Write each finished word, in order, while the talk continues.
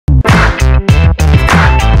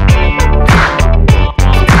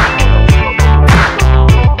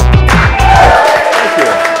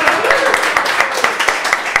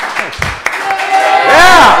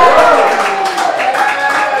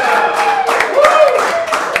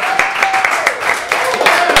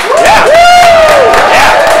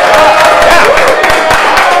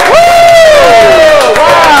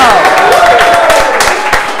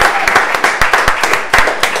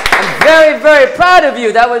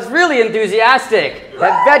you. That was really enthusiastic.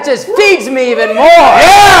 That just feeds me even more.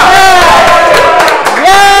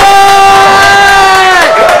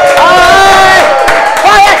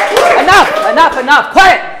 Enough.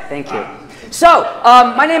 Quiet. Thank you. So,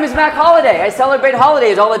 my name is Mack Holiday. I celebrate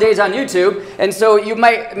holidays all the days on YouTube, and so you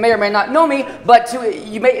may or may not know me, but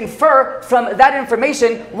you may infer from that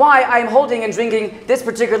information why I'm holding and drinking this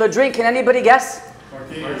particular drink. Can anybody guess?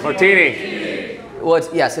 Martini. Well,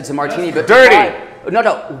 yes, it's a martini, but dirty. No.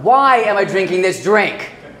 Why am I drinking this drink?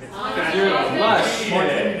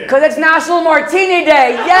 Because it's National Martini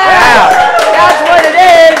Day. Yeah, that's what it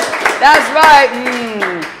is. That's right.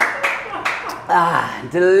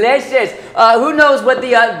 Delicious. Who knows what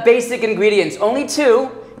the basic ingredients? Only 2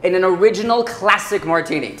 in an original classic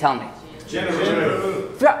martini. Tell me.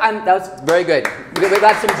 That was very good. We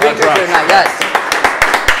got some drinkers here tonight. Yes.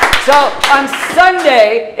 So on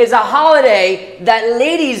Sunday is a holiday that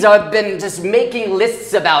ladies have been just making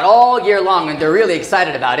lists about all year long, and they're really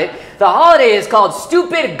excited about it. The holiday is called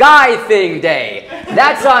Stupid Guy Thing Day.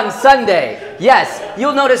 That's on Sunday. Yes,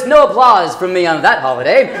 you'll notice no applause from me on that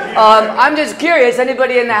holiday. I'm just curious,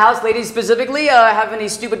 anybody in the house, ladies specifically, have any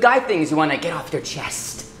stupid guy things you want to get off your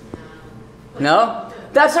chest? No?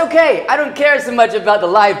 That's okay. I don't care so much about the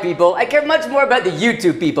live people. I care much more about the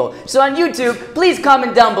YouTube people. So on YouTube, please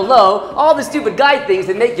comment down below all the stupid guy things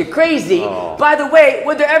that make you crazy. Oh. By the way,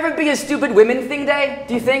 would there ever be a stupid women thing day,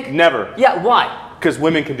 do you think? Never. Yeah, why? Because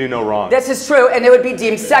women can do no wrong. This is true, and it would be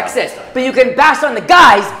deemed sexist. But you can bash on the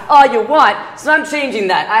guys all you want, so I'm changing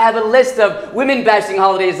that. I have a list of women-bashing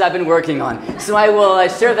holidays I've been working on. So I will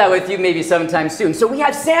share that with you maybe sometime soon. So we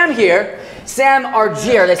have Sam here. Sam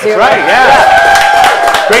Argier. That's right,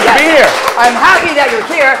 yeah. Great to be here. I'm happy that you're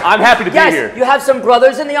here. I'm happy to be here. You have some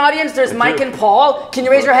brothers in the audience. There's Mike and Paul. Can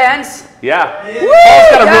you raise your hands? Yeah. Woo! Paul's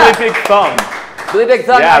got a really big thumb. Really big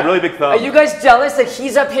thumb? Yeah, really big thumb. Are you guys jealous that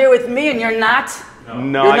he's up here with me and you're not?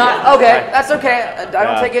 No, you're not? Okay, that's okay. I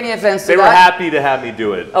don't take any offense to that. They were happy to have me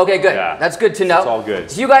do it. Okay, good. Yeah. That's good to know. It's all good.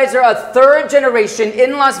 So you guys are a 3rd generation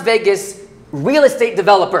in Las Vegas real estate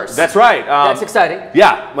developers. That's right. That's exciting.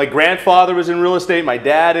 Yeah, my grandfather was in real estate. My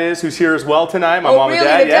dad is, who's here as well tonight. My mom really? and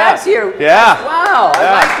dad. The dad's here. Yeah. Wow, yeah. I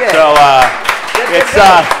like it. So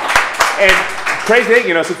and crazy thing,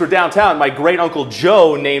 you know, since we're downtown, my great uncle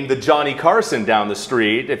Joe named the Johnny Carson down the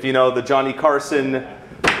street. If you know the Johnny Carson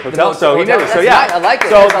Hotel, so he did it. So yeah, right. I like it.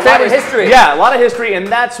 So there's a lot of history. Yeah, a lot of history, and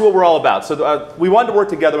that's what we're all about. So we wanted to work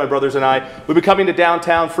together, my brothers and I. We've been coming to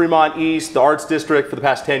downtown Fremont East, the Arts District, for the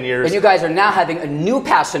past 10 years. And you guys are now having a new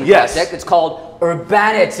passion project. It's called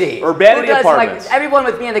Urbanity. Urbanity Apartments. Like, everyone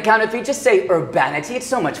with me in the count of 3, just say Urbanity. It's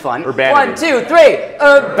so much fun. Urbanity. 1, 2, 3.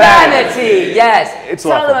 Urbanity. Yes. It's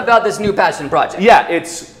Tell them about this new passion project. Yeah,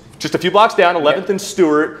 it's just a few blocks down, 11th and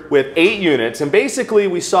Stewart, with 8 units. And basically,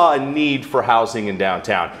 we saw a need for housing in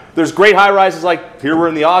downtown. There's great high-rises like here we're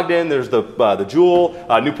in the Ogden, there's the Jewel,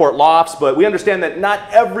 Newport Lofts, but we understand that not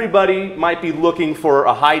everybody might be looking for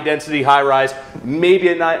a high-density high-rise. Maybe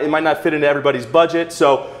it might not fit into everybody's budget.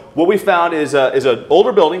 So what we found is an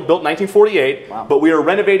older building, built in 1948, but we are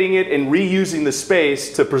renovating it and reusing the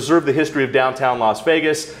space to preserve the history of downtown Las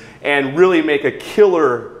Vegas and really make a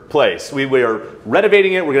killer place. We are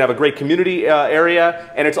renovating it. We're going to have a great community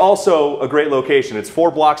area, and it's also a great location. It's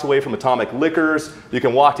 4 blocks away from Atomic Liquors. You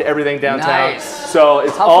can walk to everything downtown. Nice. So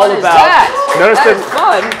it's How all fun about. Is that? Notice That's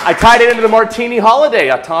fun. I tied it into the Martini Holiday,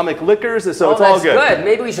 Atomic Liquors, so it's all good. That's good.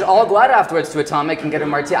 Maybe we should all go out afterwards to Atomic and get a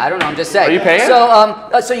martini. I don't know. I'm just saying. Are you paying?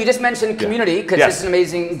 So you just mentioned community because it's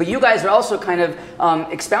amazing, but you guys are also kind of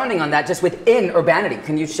expounding on that just within Urbanity.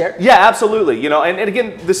 Can you share? Yeah, absolutely. You know, and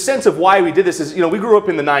again, the sense of why we did this is, you know, we grew up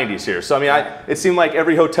in the 90s here, so I mean, it seemed like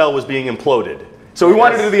every hotel was being imploded. So we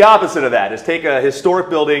wanted to do the opposite of that, is take a historic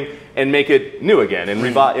building and make it new again and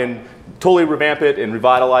totally revamp it and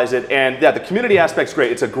revitalize it. And yeah, the community aspect's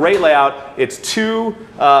great. It's a great layout. It's 2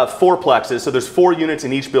 fourplexes, so there's 4 units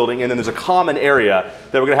in each building, and then there's a common area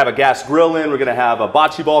that we're going to have a gas grill in. We're going to have a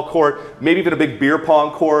bocce ball court, maybe even a big beer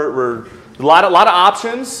pong court. A lot of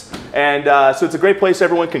options, and so it's a great place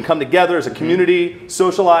everyone can come together as a community,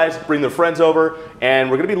 socialize, bring their friends over, and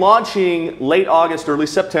we're going to be launching late August, early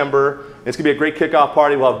September. It's going to be a great kickoff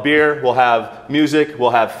party. We'll have beer, we'll have music, we'll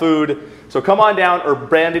have food. So come on down,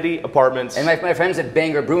 Urbanity Apartments. And my friends at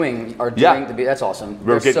Banger Brewing are doing the beer. That's awesome.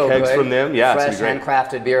 We'll get kegs from them. Yeah, fresh, it's great.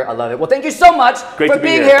 handcrafted beer. I love it. Well, thank you so much for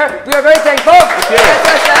being here. We are very thankful.